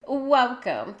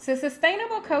Welcome to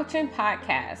Sustainable Coaching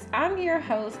Podcast. I'm your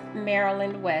host,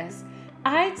 Marilyn West.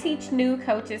 I teach new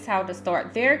coaches how to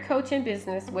start their coaching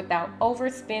business without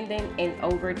overspending and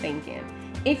overthinking.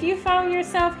 If you found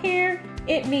yourself here,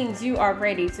 it means you are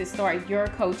ready to start your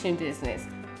coaching business,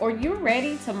 or you're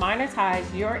ready to monetize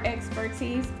your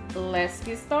expertise. Let's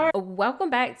get started. Welcome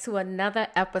back to another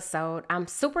episode. I'm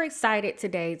super excited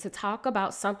today to talk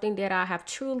about something that I have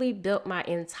truly built my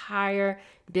entire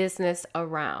business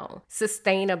around: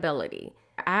 sustainability.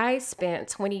 I spent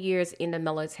 20 years in the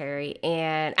military,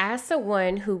 and as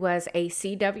someone who was a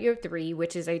CW3,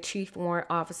 which is a Chief Warrant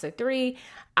Officer 3,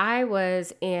 I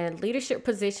was in leadership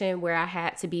position where I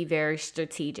had to be very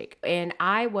strategic, and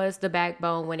I was the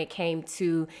backbone when it came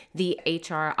to the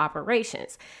HR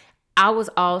operations. I was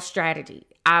all strategy.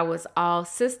 I was all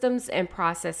systems and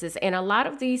processes. And a lot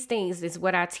of these things is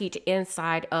what I teach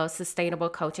inside of Sustainable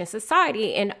Coaching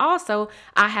Society. And also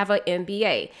I have an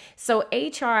MBA. So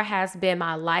HR has been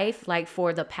my life like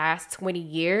for the past 20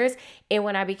 years. And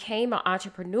when I became an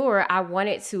entrepreneur, I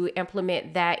wanted to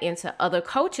implement that into other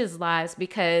coaches' lives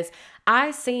because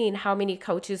I seen how many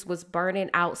coaches was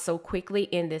burning out so quickly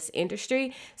in this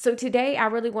industry. So today I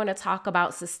really want to talk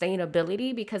about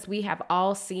sustainability because we have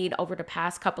all seen over the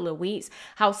past couple of weeks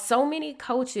how so many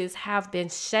coaches have been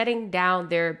shutting down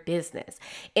their business.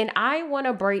 And I want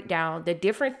to break down the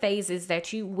different phases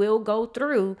that you will go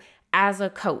through as a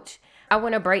coach. I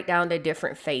want to break down the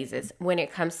different phases when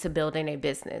it comes to building a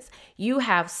business. You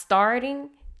have starting,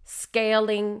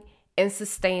 scaling, and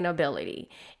sustainability.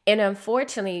 And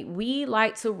unfortunately, we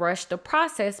like to rush the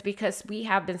process because we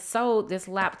have been sold this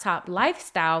laptop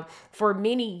lifestyle for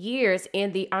many years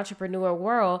in the entrepreneur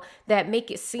world that make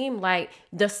it seem like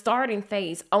the starting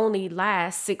phase only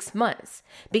lasts 6 months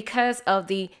because of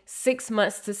the 6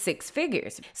 months to six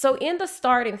figures. So in the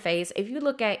starting phase, if you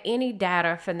look at any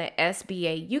data from the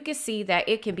SBA, you can see that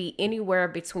it can be anywhere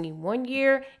between 1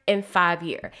 year and 5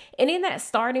 years. And in that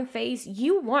starting phase,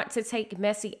 you want to take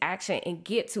messy action and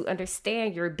get to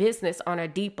understand your business on a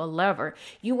deeper level.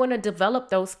 You want to develop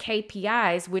those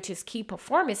KPIs, which is key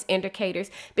performance indicators,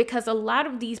 because a lot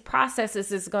of these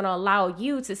processes is going to allow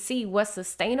you to see what's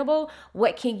sustainable,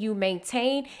 what can you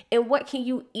maintain, and what can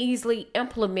you easily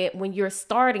implement when you're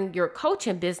starting your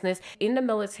coaching business. In the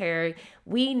military,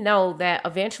 we know that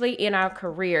eventually in our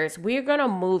careers, we're going to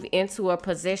move into a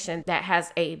position that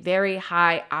has a very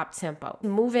high op tempo,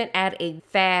 moving at a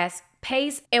fast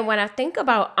pace. And when I think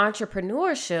about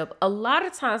entrepreneurship, a lot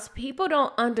of times people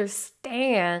don't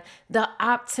understand the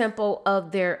op tempo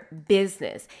of their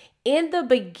business. In the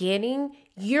beginning,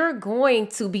 you're going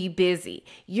to be busy.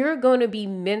 You're going to be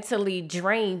mentally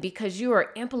drained because you are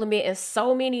implementing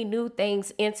so many new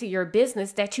things into your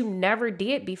business that you never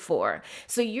did before.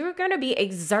 So you're going to be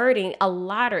exerting a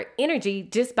lot of energy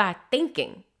just by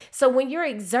thinking. So when you're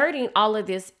exerting all of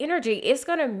this energy, it's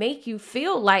going to make you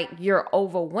feel like you're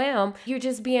overwhelmed. You're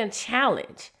just being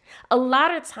challenged. A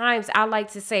lot of times I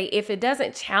like to say, if it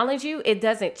doesn't challenge you, it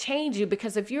doesn't change you,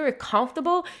 because if you're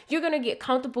comfortable, you're going to get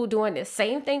comfortable doing the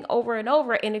same thing over and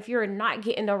over. And if you're not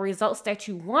getting the results that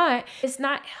you want, it's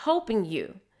not helping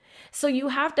you. So you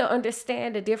have to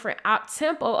understand the different op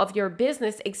tempo of your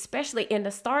business, especially in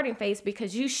the starting phase,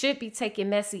 because you should be taking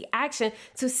messy action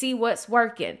to see what's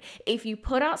working. If you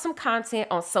put out some content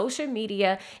on social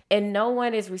media and no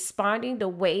one is responding the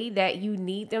way that you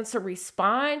need them to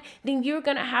respond, then you're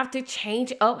going to have to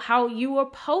change up how you are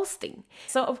posting.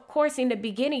 So of course, in the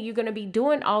beginning, you're going to be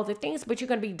doing all the things, but you're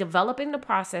going to be developing the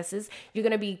processes. You're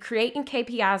going to be creating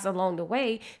KPIs along the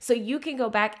way so you can go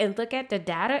back and look at the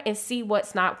data and see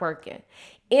what's not working.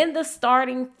 In the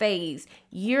starting phase,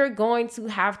 you're going to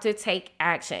have to take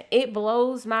action. It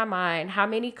blows my mind how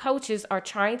many coaches are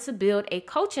trying to build a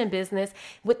coaching business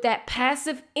with that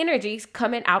passive energy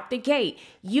coming out the gate.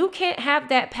 You can't have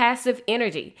that passive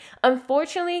energy.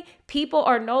 Unfortunately, people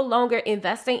are no longer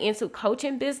investing into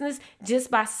coaching business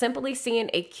just by simply seeing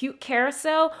a cute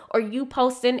carousel or you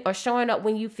posting or showing up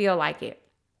when you feel like it.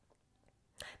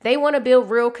 They want to build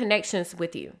real connections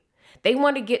with you. They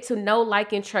want to get to know,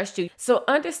 like, and trust you. So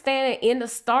understanding in the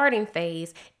starting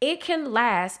phase, it can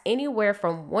last anywhere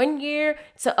from 1 year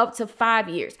to up to 5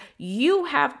 years. You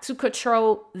have to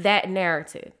control that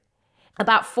narrative.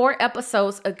 About 4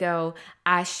 episodes ago,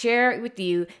 I shared with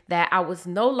you that I was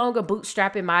no longer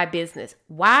bootstrapping my business.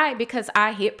 Why? Because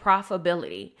I hit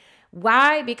profitability.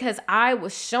 Why? Because I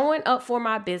was showing up for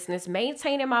my business,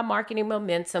 maintaining my marketing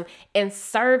momentum, and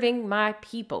serving my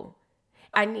people.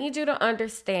 I need you to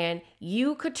understand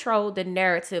you control the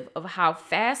narrative of how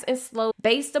fast and slow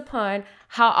based upon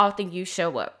how often you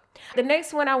show up. The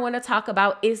next one I want to talk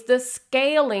about is the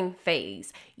scaling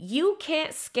phase. You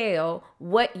can't scale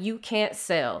what you can't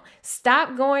sell.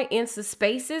 Stop going into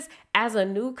spaces as a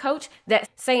new coach that's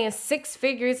saying 6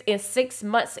 figures in 6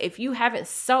 months if you haven't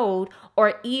sold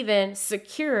or even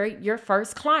secured your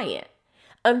first client.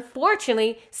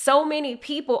 Unfortunately, so many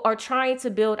people are trying to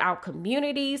build out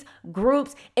communities,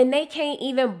 groups, and they can't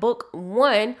even book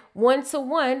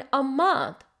one-to-one a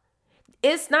month.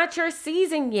 It's not your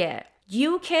season yet.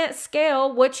 You can't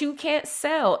scale what you can't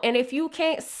sell. And if you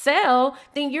can't sell,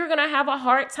 then you're going to have a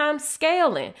hard time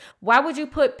scaling. Why would you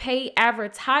put paid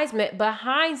advertisement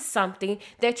behind something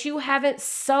that you haven't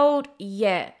sold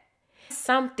yet?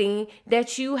 Something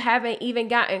that you haven't even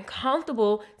gotten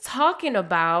comfortable talking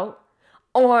about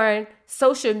on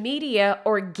social media,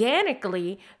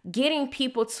 organically getting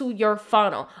people to your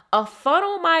funnel. A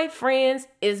funnel, my friends,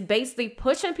 is basically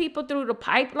pushing people through the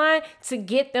pipeline to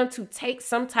get them to take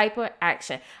some type of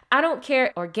action. I don't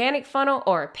care, organic funnel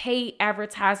or a paid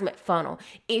advertisement funnel.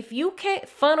 If you can't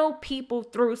funnel people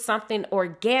through something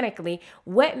organically,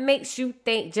 what makes you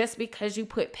think just because you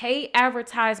put paid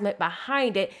advertisement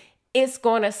behind it, it's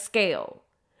going to scale?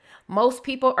 Most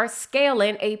people are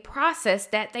scaling a process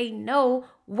that they know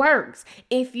works.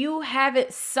 If you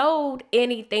haven't sold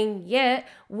anything yet,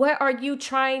 what are you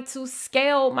trying to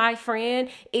scale, my friend?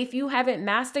 If you haven't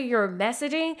mastered your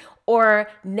messaging or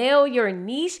nail your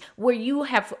niche where you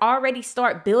have already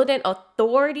started building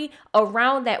authority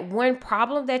around that one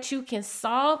problem that you can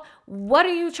solve, what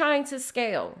are you trying to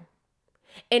scale?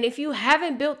 And if you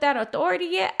haven't built that authority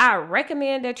yet, I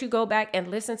recommend that you go back and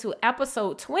listen to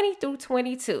episode 20 through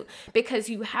 22, because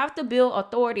you have to build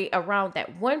authority around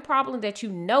that one problem that you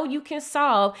know you can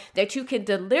solve, that you can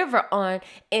deliver on.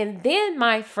 And then,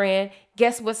 my friend,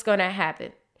 guess what's going to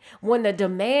happen? When the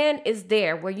demand is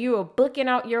there, where you are booking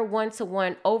out your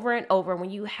one-to-one over and over,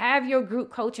 when you have your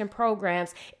group coaching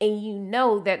programs and you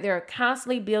know that they're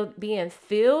constantly being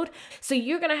filled, so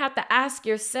you're going to have to ask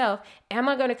yourself, am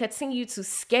I going to continue to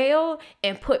scale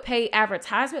and put paid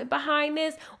advertisement behind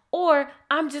this? Or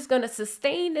I'm just going to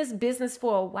sustain this business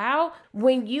for a while.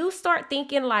 When you start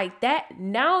thinking like that,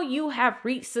 now you have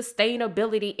reached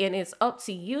sustainability, and it's up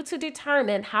to you to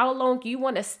determine how long you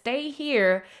want to stay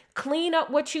here, clean up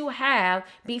what you have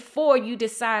before you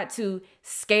decide to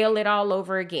scale it all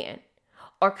over again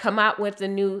or come out with a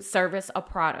new service or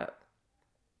product.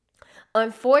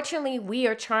 Unfortunately, we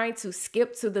are trying to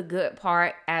skip to the good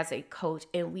part as a coach,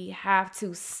 and we have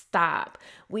to stop.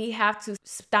 We have to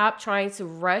stop trying to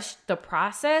rush the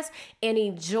process and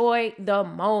enjoy the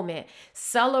moment.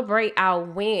 Celebrate our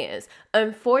wins.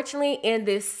 Unfortunately, in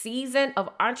this season of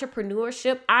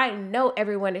entrepreneurship, I know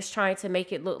everyone is trying to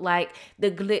make it look like the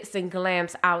glitz and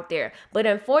glams out there, but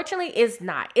unfortunately, it's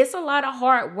not. It's a lot of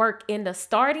hard work in the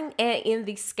starting and in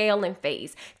the scaling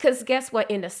phase. Because guess what?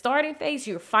 In the starting phase,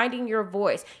 you're finding your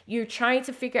voice. You're trying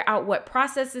to figure out what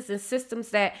processes and systems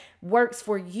that works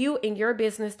for you in your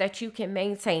business that you can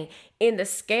maintain. In the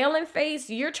scaling phase,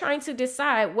 you're trying to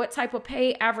decide what type of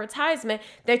paid advertisement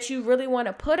that you really want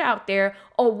to put out there,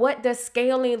 or what does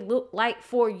scaling look like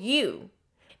for you.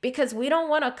 Because we don't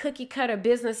want a cookie cutter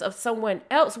business of someone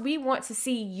else. We want to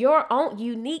see your own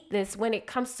uniqueness when it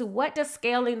comes to what does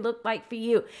scaling look like for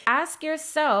you. Ask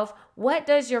yourself, what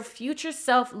does your future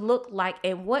self look like,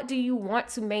 and what do you want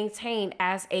to maintain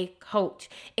as a coach?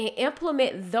 And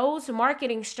implement those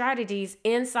marketing strategies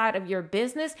inside of your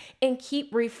business and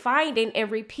keep refining and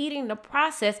repeating the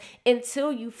process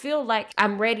until you feel like,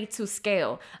 I'm ready to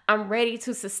scale. I'm ready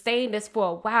to sustain this for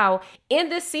a while. In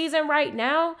this season right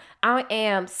now, I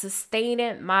am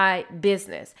sustaining my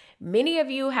business. Many of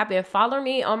you have been following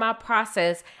me on my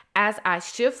process as I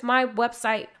shift my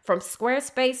website from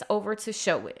Squarespace over to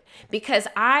Showit, because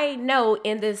I know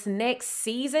in this next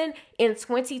season in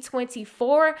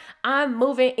 2024, I'm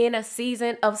moving in a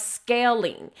season of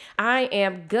scaling. I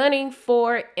am gunning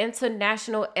for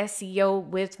international SEO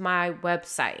with my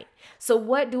website. So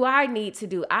what do I need to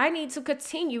do? I need to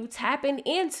continue tapping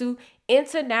into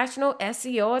international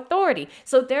SEO authority.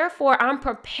 So therefore, I'm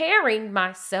preparing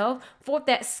myself for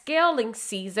that scaling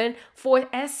season for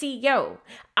SEO.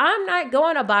 I'm not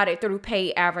going about it through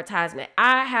paid advertisement.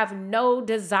 I have no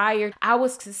desire. I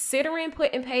was considering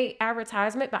putting paid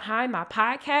advertisement behind my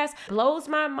podcast. Blows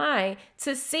my mind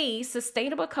to see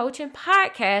Sustainable Coaching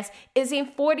Podcast is in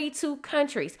 42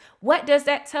 countries. What does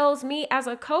that tells me as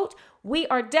a coach? We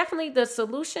are definitely the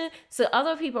solution to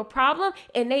other people's problem,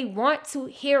 and they want to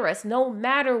hear us no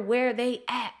matter where they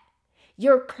at.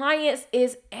 Your clients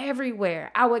is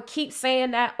everywhere. I would keep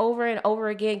saying that over and over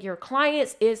again. Your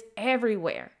clients is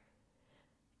everywhere.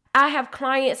 I have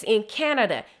clients in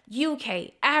Canada,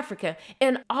 UK, Africa,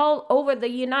 and all over the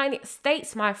United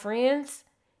States, my friends.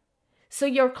 So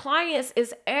your clients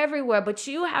is everywhere, but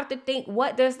you have to think,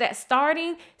 what does that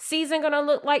starting season going to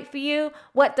look like for you?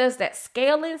 What does that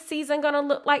scaling season going to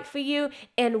look like for you?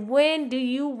 And when do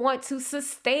you want to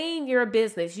sustain your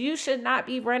business? You should not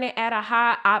be running at a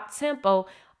high up tempo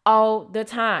all the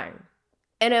time.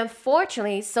 And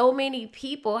unfortunately, so many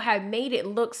people have made it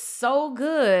look so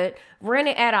good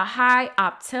running at a high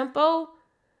up tempo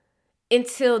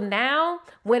until now,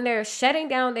 when they're shutting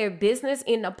down their business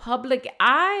in the public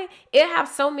eye. It have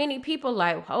so many people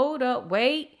like, hold up,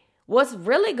 wait, what's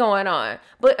really going on?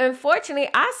 But unfortunately,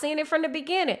 I seen it from the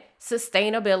beginning.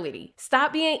 Sustainability.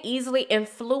 Stop being easily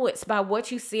influenced by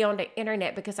what you see on the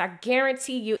internet, because I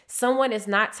guarantee you someone is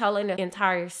not telling the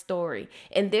entire story.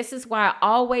 And this is why I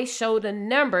always show the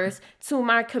numbers to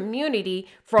my community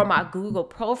from my Google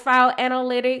profile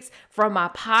analytics, from my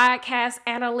podcast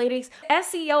analytics.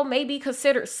 SEO may be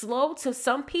considered slow to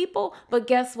some people, but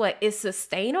guess what? It's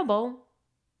sustainable.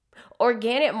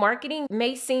 Organic marketing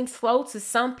may seem slow to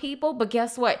some people, but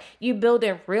guess what? You're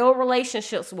building real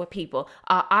relationships with people,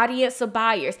 an audience of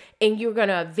buyers, and you're going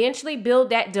to eventually build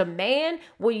that demand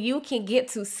where you can get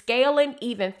to scaling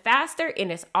even faster,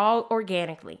 and it's all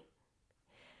organically.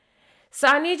 So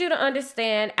I need you to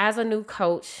understand, as a new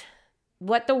coach,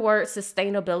 what the word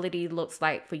sustainability looks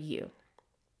like for you.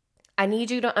 I need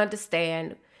you to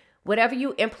understand, whatever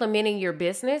you implement in your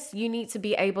business, you need to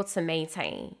be able to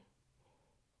maintain.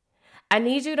 I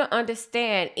need you to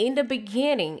understand, in the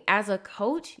beginning, as a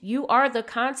coach, you are the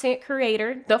content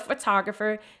creator, the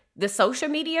photographer, the social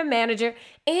media manager,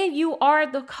 and you are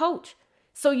the coach.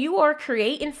 So you are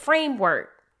creating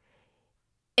framework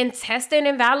and testing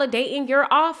and validating your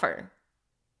offer.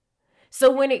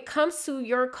 So when it comes to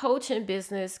your coaching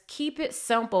business, keep it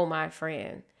simple, my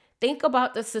friend. Think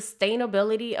about the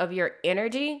sustainability of your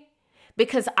energy,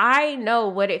 because I know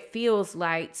what it feels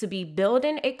like to be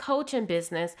building a coaching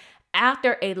business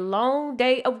after a long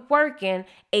day of working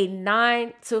a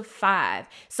 9 to 5.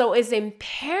 So it's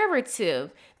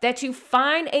imperative that you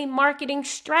find a marketing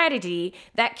strategy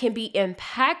that can be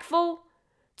impactful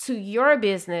to your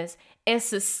business and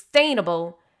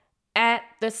sustainable at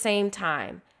the same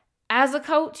time. As a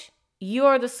coach, you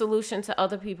are the solution to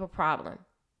other people's problems.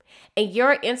 And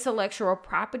your intellectual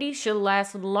property should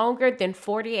last longer than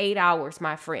 48 hours,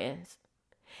 my friends.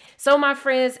 So my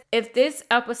friends, if this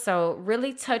episode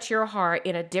really touched your heart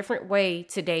in a different way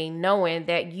today, knowing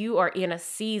that you are in a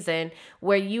season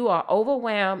where you are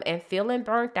overwhelmed and feeling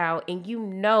burnt out, and you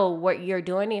know what you're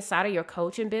doing inside of your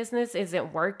coaching business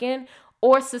isn't working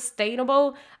or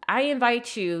sustainable, I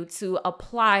invite you to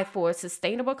apply for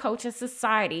Sustainable Coaching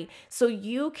Society so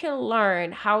you can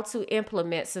learn how to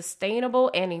implement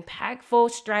sustainable and impactful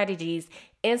strategies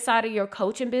inside of your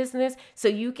coaching business so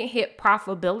you can hit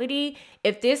profitability.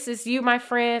 If this is you, my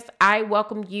friends, I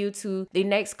welcome you to the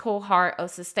next cohort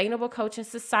of Sustainable Coaching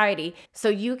Society so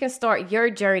you can start your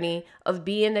journey of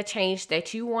being the change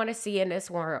that you want to see in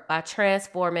this world by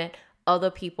transforming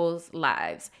other people's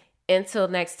lives. Until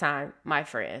next time, my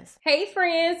friends. Hey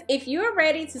friends, if you are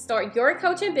ready to start your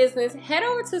coaching business, head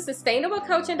over to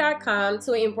sustainablecoaching.com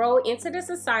to enroll into the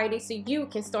society so you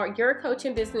can start your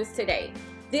coaching business today.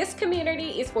 This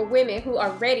community is for women who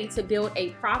are ready to build a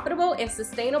profitable and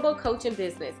sustainable coaching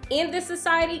business. In this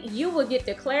society, you will get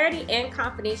the clarity and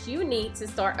confidence you need to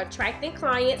start attracting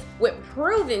clients with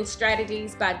proven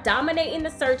strategies by dominating the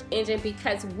search engine,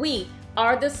 because we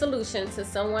are the solution to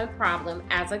someone's problem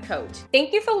as a coach.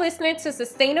 Thank you for listening to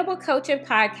Sustainable Coaching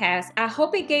Podcast. I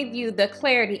hope it gave you the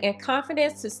clarity and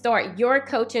confidence to start your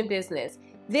coaching business.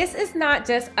 This is not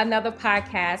just another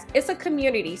podcast, it's a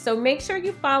community. So make sure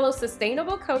you follow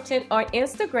Sustainable Coaching on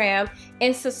Instagram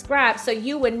and subscribe so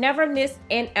you would never miss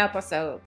an episode.